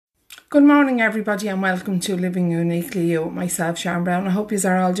Good morning everybody and welcome to Living Uniquely You with myself, Sharon Brown. I hope you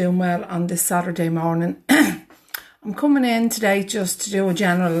are all doing well on this Saturday morning. I'm coming in today just to do a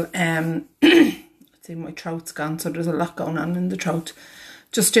general, see my throat's gone, so there's a lot going on in the throat.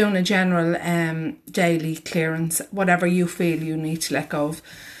 Just doing a general daily clearance, whatever you feel you need to let go of.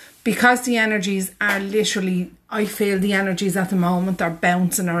 Because the energies are literally, I feel the energies at the moment are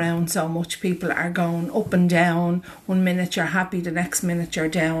bouncing around so much. People are going up and down. 1 minute you're happy, the next minute you're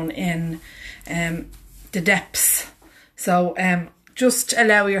down in the depths. So just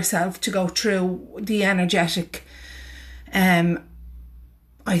allow yourself to go through the energetic, I'd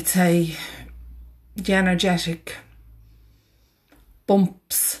say, the energetic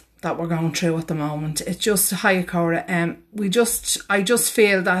bumps that we're going through at the moment. It's just Hiya Cora. I just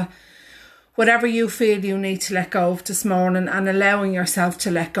feel that whatever you feel you need to let go of this morning and allowing yourself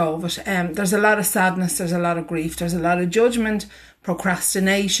to let go of it. There's a lot of sadness, there's a lot of grief, there's a lot of judgment,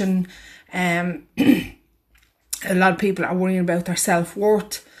 procrastination. A lot of people are worrying about their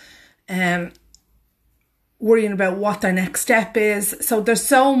self-worth, worrying about what their next step is. So there's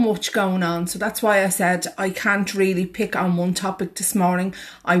so much going on. So that's why I said I can't really pick on one topic this morning.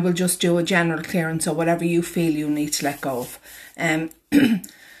 I will just do a general clearance, so whatever you feel you need to let go of.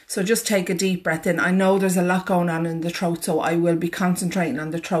 So just take a deep breath in. I know there's a lot going on in the throat, so I will be concentrating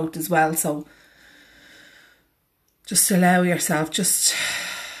on the throat as well. So just allow yourself, just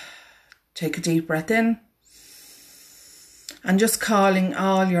take a deep breath in. And just calling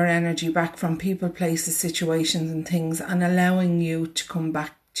all your energy back from people, places, situations and things, and allowing you to come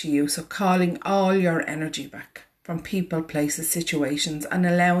back to you. So calling all your energy back from people, places, situations, and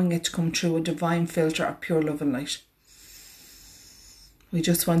allowing it to come through a divine filter of pure love and light. We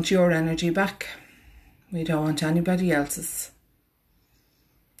just want your energy back. We don't want anybody else's.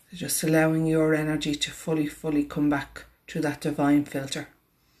 Just allowing your energy to fully come back through that divine filter.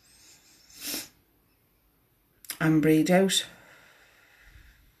 And breathe out.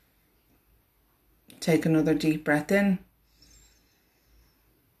 Take another deep breath in.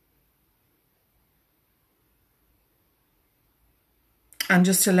 And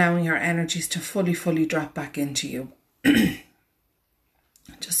just allowing your energies to fully drop back into you.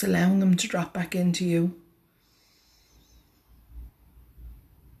 Just allowing them to drop back into you.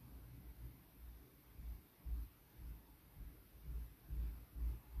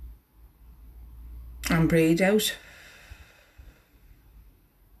 And breathe out.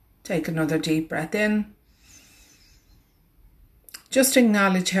 Take another deep breath in. Just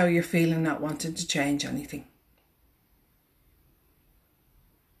acknowledge how you're feeling, not wanting to change anything.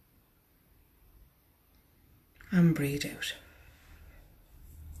 And breathe out.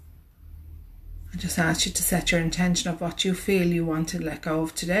 I just ask you to set your intention of what you feel you want to let go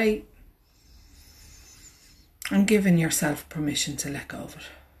of today. And giving yourself permission to let go of it.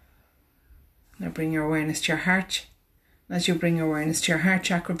 Now bring your awareness to your heart. As you bring your awareness to your heart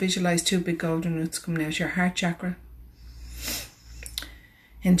chakra, visualize 2 big golden roots coming out your heart chakra,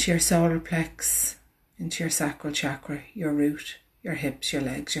 into your solar plex, into your sacral chakra, your root, your hips, your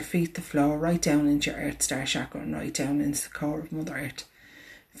legs, your feet, the floor, right down into your earth star chakra and right down into the core of Mother Earth.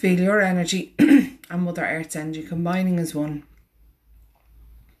 Feel your energy and Mother Earth's energy combining as one.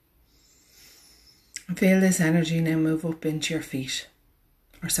 And feel this energy now move up into your feet.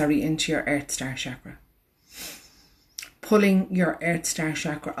 Into your earth star chakra. Pulling your earth star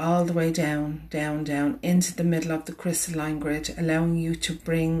chakra all the way down into the middle of the crystalline grid, allowing you to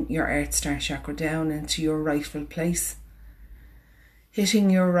bring your earth star chakra down into your rightful place. Hitting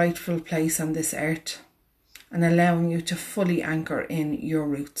your rightful place on this earth and allowing you to fully anchor in your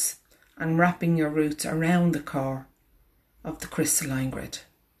roots and wrapping your roots around the core of the crystalline grid.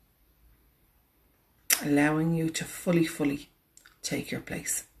 Allowing you to fully take your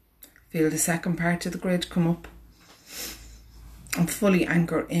place. Feel the second part of the grid come up and fully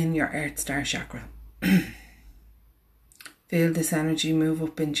anchor in your earth star chakra. Feel this energy move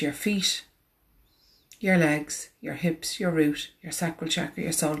up into your feet, your legs, your hips, your root, your sacral chakra,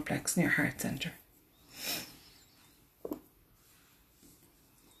 your solar plex and your heart center.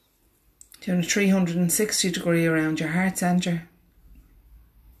 Doing a 360 degree around your heart center.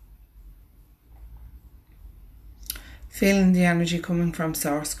 Feeling the energy coming from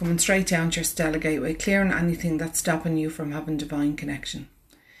source, coming straight down to your stellar gateway, clearing anything that's stopping you from having divine connection.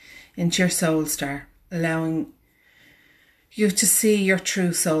 Into your soul star, allowing you to see your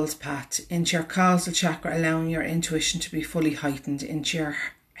true soul's path. Into your causal chakra, allowing your intuition to be fully heightened. Into your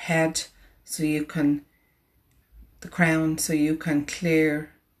head, the crown, so you can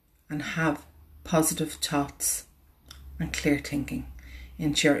clear and have positive thoughts and clear thinking.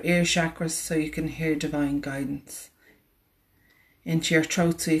 Into your ear chakras, so you can hear divine guidance. into your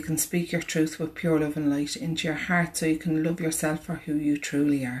throat so you can speak your truth with pure love and light, into your heart so you can love yourself for who you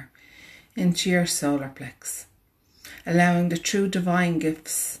truly are, into your solar plex, allowing the true divine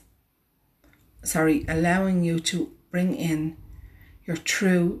gifts, allowing you to bring in your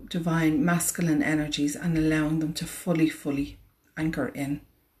true divine masculine energies and allowing them to fully anchor in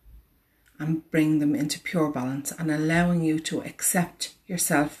and bring them into pure balance, and allowing you to accept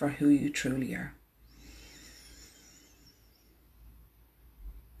yourself for who you truly are.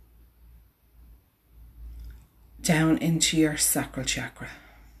 Down into your sacral chakra,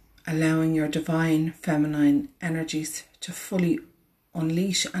 allowing your divine feminine energies to fully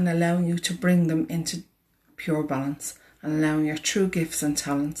unleash and allowing you to bring them into pure balance, and allowing your true gifts and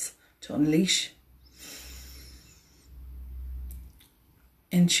talents to unleash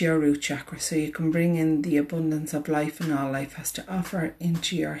into your root chakra so you can bring in the abundance of life and all life has to offer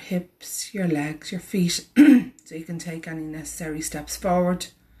into your hips, your legs, your feet so you can take any necessary steps forward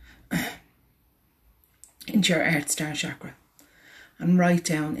into your earth star chakra and right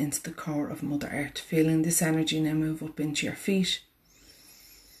down into the core of Mother Earth, feeling this energy now move up into your feet,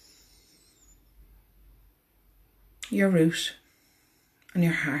 your root and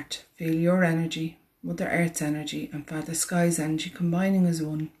your heart. Feel your energy, Mother Earth's energy and Father Sky's energy combining as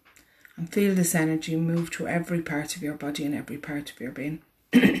one, and feel this energy move to every part of your body and every part of your being.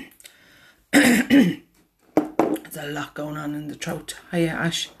 There's a lot going on in the throat. Hiya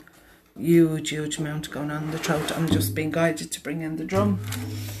Ash. Huge amount going on in the throat. I'm just being guided to bring in the drum.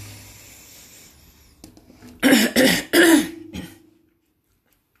 There's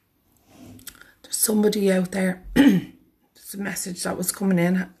somebody out there. There's a message that was coming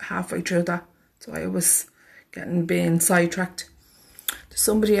in halfway through that, so I was being sidetracked. There's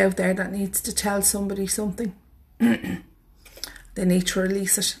somebody out there that needs to tell somebody something. They need to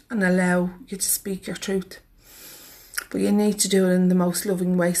release it and allow you to speak your truth. But you need to do it in the most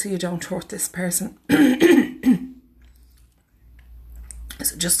loving way so you don't hurt this person.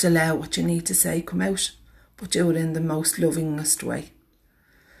 So just allow what you need to say come out, but do it in the most lovingest way.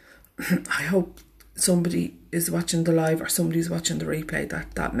 I hope somebody is watching the live or somebody's watching the replay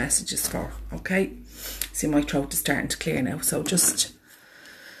that message is for, okay? See, my throat is starting to clear now, so just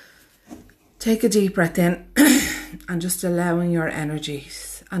take a deep breath in and just allowing your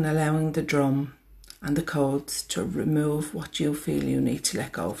energies and allowing the drum and the codes to remove what you feel you need to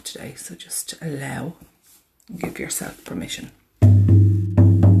let go of today. So just allow and give yourself permission.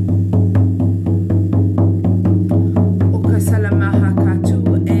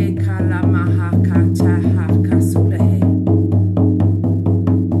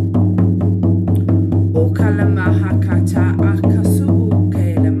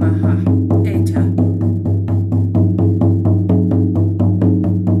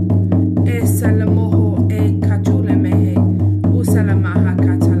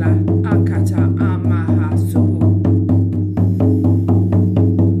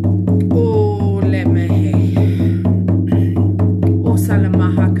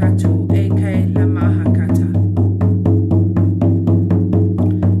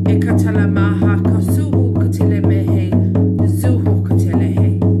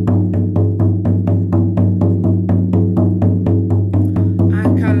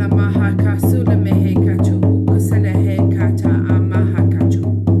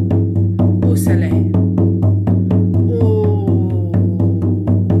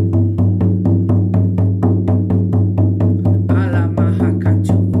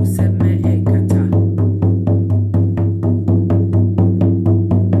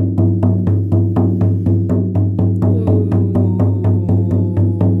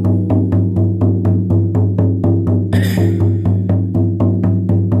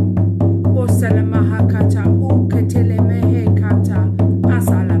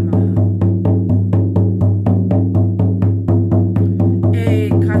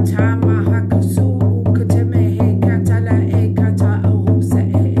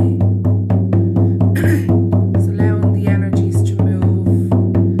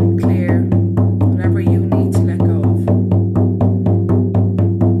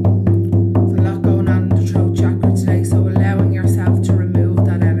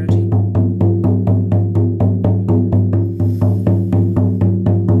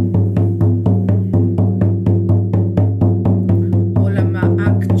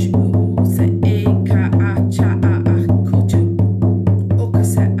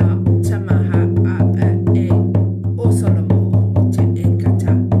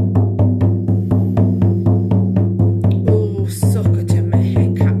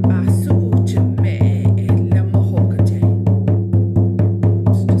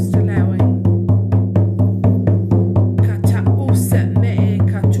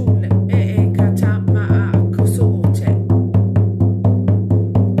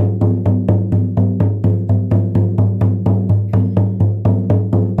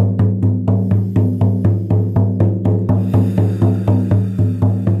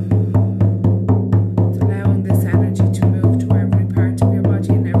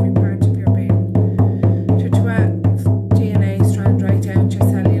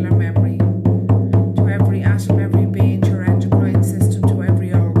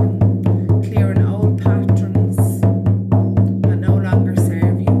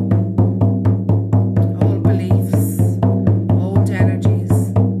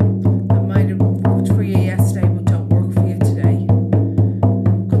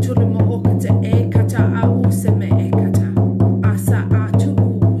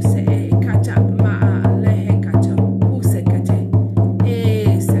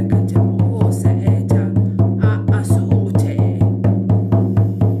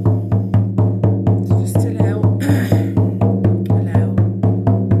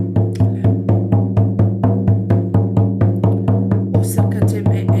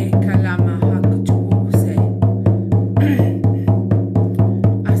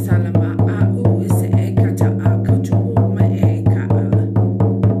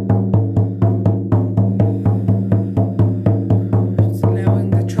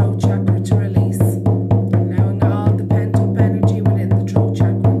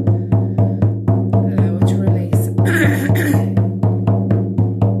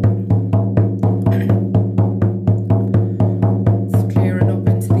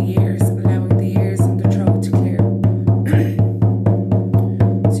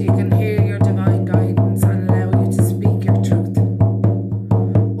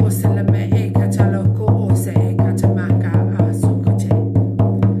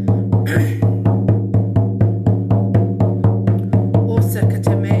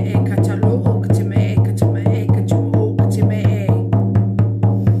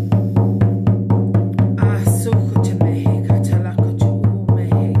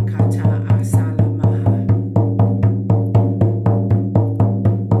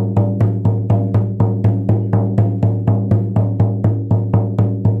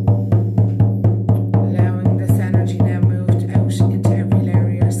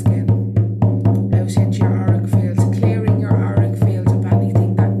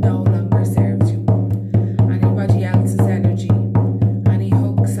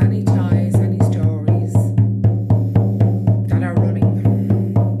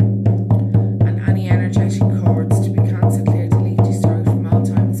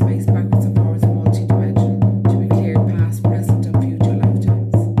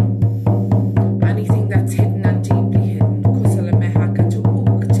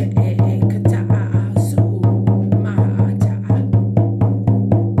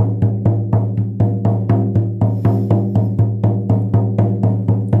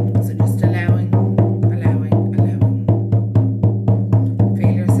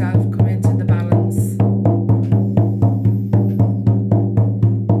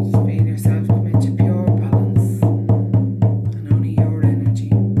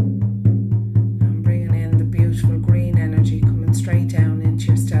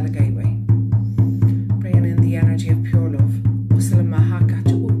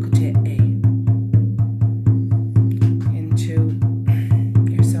 into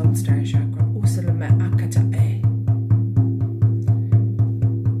your soul star chakra. Usalama akata e.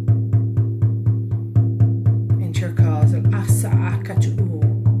 Into your causal asa akatu.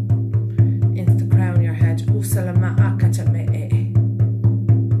 Into the crown of your head. Usalama akata me e.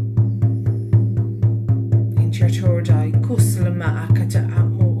 Into your third eye. Kusalama akata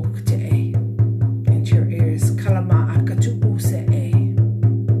amu ukte e. Into your ears. Kalama akatu use e.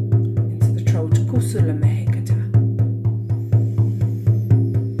 Into the throat. Kusalama hekata.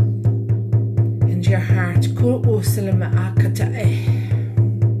 Into your heart. Ku usalama akata e.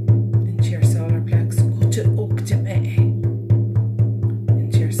 Into your solar plexus. Kutu ukte me e.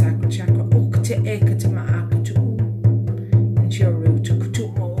 Into your sacral chakra. Ukte e kata ma akatu. Into your root. Kutu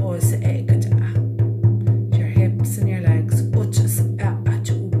mo ose e kata. Into your hips and your legs. Utus a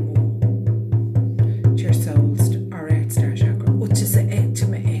atu umu. To your soul or earth star chakra. Utus e to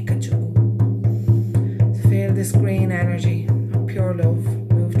me e katu. So feel this green energy of pure love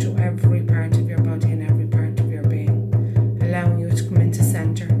move to every part of your body and every part of your being, allowing you to come into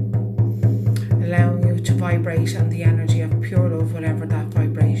center, allowing you to vibrate on the energy of pure love, whatever that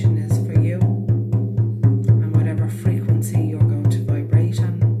vibration is for you, and whatever frequency you're going to vibrate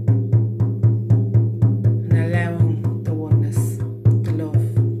on, and allowing the oneness, the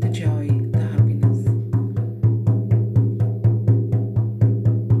love, the joy, the happiness.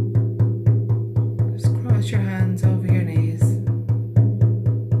 Just cross your hands over your knees.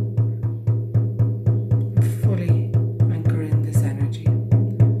 Fully anchor in this energy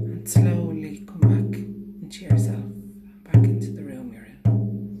and slowly come back into yourself, back into the room you're in,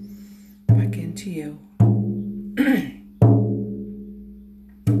 back into you.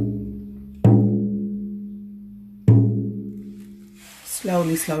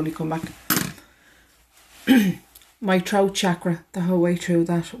 Slowly come back. My throat chakra, the whole way through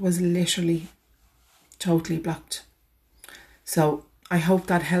that, was literally totally blocked. So I hope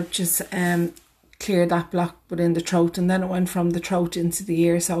that helped just clear that block within the throat, and then it went from the throat into the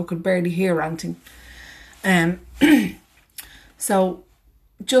ear, so I could barely hear anything. So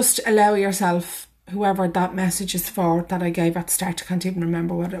just allow yourself, whoever that message is for that I gave at the start, I can't even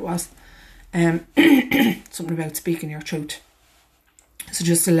remember what it was, something about speaking your truth. So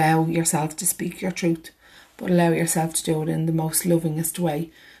just allow yourself to speak your truth, but allow yourself to do it in the most lovingest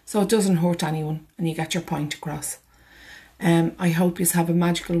way, so it doesn't hurt anyone and you get your point across. I hope you have a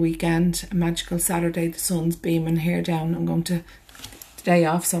magical weekend, a magical Saturday. The sun's beaming here down. I'm going to, today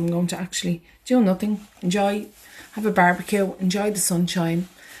off, so I'm going to actually do nothing, enjoy, have a barbecue, enjoy the sunshine,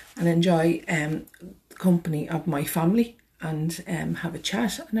 and enjoy the company of my family, and have a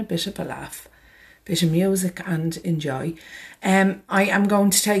chat and a bit of a laugh, bit of music and enjoy. I am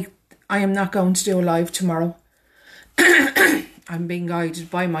not going to do a live tomorrow. I'm being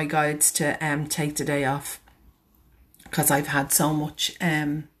guided by my guides to take the day off, because I've had so much.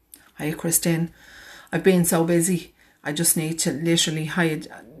 Hi Christine, I've been so busy. I just need to literally hide.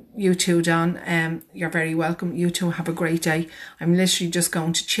 You too, Don. You're very welcome. You two have a great day. I'm literally just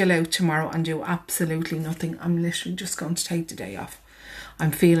going to chill out tomorrow and do absolutely nothing. I'm literally just going to take the day off.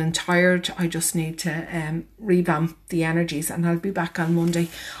 I'm feeling tired. I just need to revamp the energies, and I'll be back on Monday.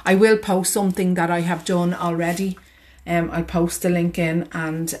 I will post something that I have done already. I'll post the link in,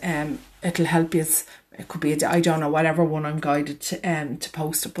 and it'll help you. It could be, I don't know, whatever one I'm guided to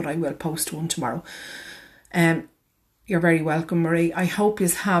post it, but I will post one tomorrow. You're very welcome, Marie. I hope you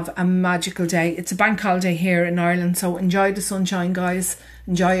have a magical day. It's a bank holiday here in Ireland, so enjoy the sunshine, guys.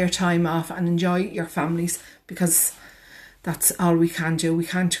 Enjoy your time off and enjoy your families, because that's all we can do. We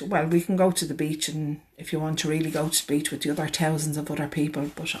can't, well, we can go to the beach, and if you want to really go to the beach with the other thousands of other people,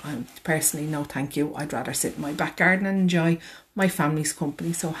 but personally, no thank you. I'd rather sit in my back garden and enjoy my family's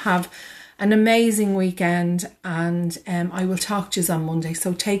company. So have an amazing weekend, and I will talk to you on Monday.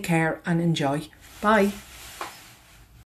 So take care and enjoy. Bye.